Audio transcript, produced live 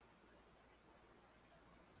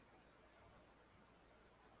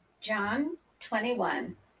John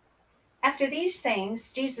 21. After these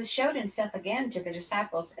things, Jesus showed himself again to the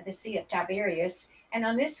disciples at the Sea of Tiberias, and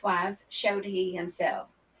on this wise showed he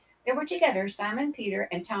himself. There were together Simon Peter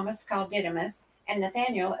and Thomas called Didymus, and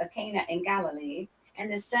Nathanael of Cana in Galilee,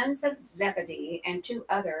 and the sons of Zebedee, and two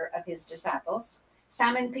other of his disciples.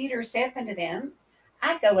 Simon Peter saith unto them,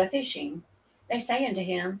 I go a fishing. They say unto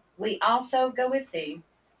him, We also go with thee.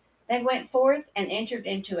 They went forth and entered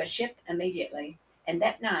into a ship immediately, and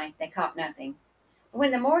that night they caught nothing.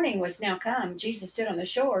 When the morning was now come, Jesus stood on the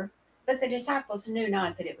shore, but the disciples knew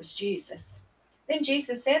not that it was Jesus. Then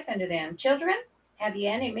Jesus saith unto them, Children, have ye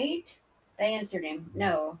any meat? They answered him,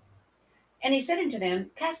 No. And he said unto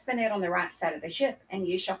them, Cast the net on the right side of the ship, and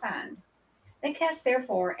ye shall find. They cast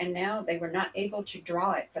therefore, and now they were not able to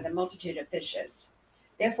draw it for the multitude of fishes.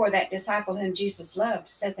 Therefore that disciple whom Jesus loved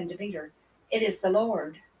saith unto Peter, It is the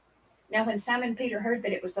Lord. Now when Simon Peter heard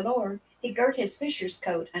that it was the Lord, he girt his fisher's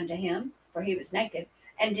coat unto him, for he was naked,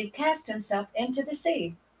 and did cast himself into the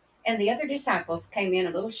sea. And the other disciples came in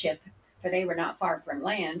a little ship, for they were not far from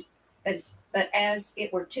land, but as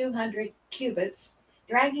it were 200 cubits,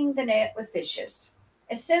 dragging the net with fishes.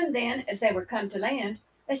 As soon then as they were come to land,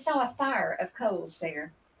 they saw a fire of coals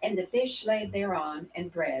there, and the fish laid thereon,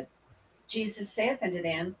 and bread. Jesus saith unto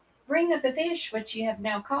them, Bring of the fish which ye have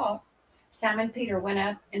now caught. Simon Peter went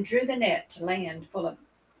up and drew the net to land full of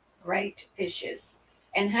great fishes,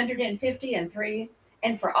 153,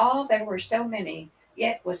 and for all there were so many,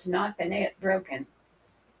 yet was not the net broken.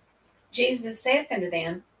 Jesus saith unto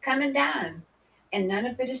them, Come and dine. And none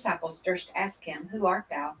of the disciples durst ask him, Who art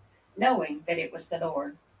thou? Knowing that it was the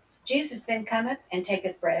Lord. Jesus then cometh and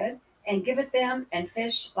taketh bread, and giveth them, and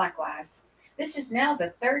fish likewise. This is now the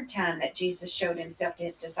third time that Jesus showed himself to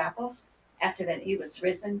his disciples, after that he was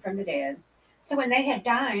risen from the dead. So when they had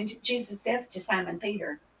dined, Jesus saith to Simon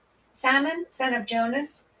Peter, Simon, son of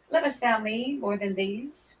Jonas, lovest thou me more than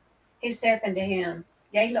these? He saith unto him,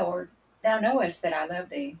 Yea, Lord, thou knowest that I love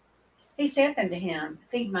thee. He saith unto him,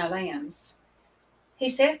 Feed my lambs. He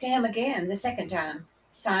saith to him again the second time,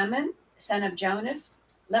 Simon, son of Jonas,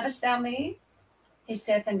 lovest thou me? He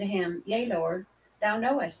saith unto him, Yea, Lord, thou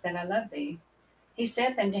knowest that I love thee. He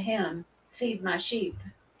saith unto him, Feed my sheep.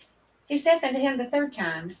 He saith unto him the third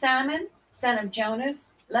time, Simon, son of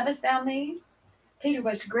Jonas, lovest thou me? Peter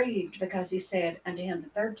was grieved because he said unto him the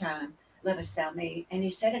third time, Lovest thou me? And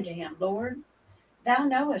he said unto him, Lord, thou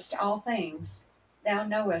knowest all things. Thou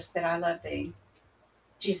knowest that I love thee.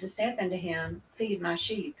 Jesus saith unto him, Feed my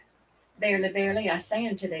sheep. Verily, verily, I say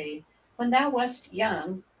unto thee, when thou wast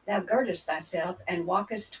young, thou girdest thyself, and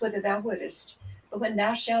walkest whither thou wouldest. But when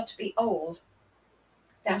thou shalt be old,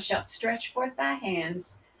 thou shalt stretch forth thy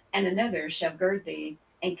hands, and another shall gird thee,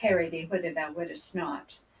 and carry thee whither thou wouldest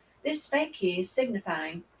not. This spake he,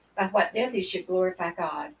 signifying by what death he should glorify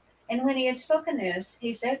God. And when he had spoken this,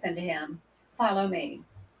 he saith unto him, Follow me.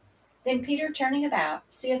 Then Peter, turning about,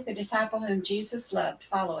 seeth the disciple whom Jesus loved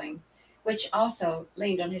following, which also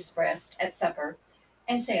leaned on his breast at supper,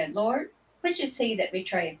 and said, Lord, which is he that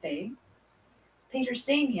betrayeth thee? Peter,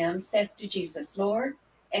 seeing him, saith to Jesus, Lord,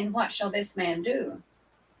 and what shall this man do?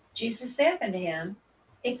 Jesus saith unto him,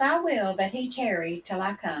 If I will that he tarry till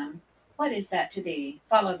I come, what is that to thee?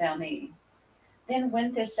 Follow thou me. Then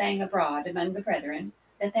went this saying abroad among the brethren,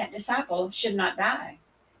 that that disciple should not die.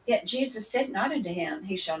 Yet Jesus said not unto him,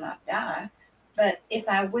 He shall not die. But if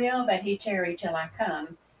I will that he tarry till I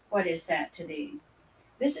come, what is that to thee?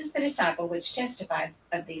 This is the disciple which testified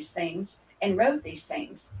of these things, and wrote these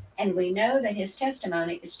things, and we know that his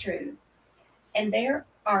testimony is true. And there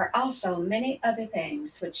are also many other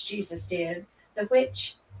things which Jesus did, the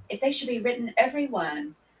which, if they should be written every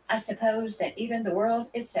one, I suppose that even the world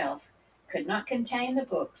itself could not contain the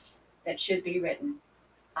books that should be written.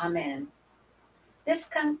 Amen. This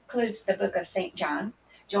concludes the book of St. John.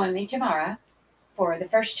 Join me tomorrow for the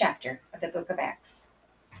first chapter of the book of Acts.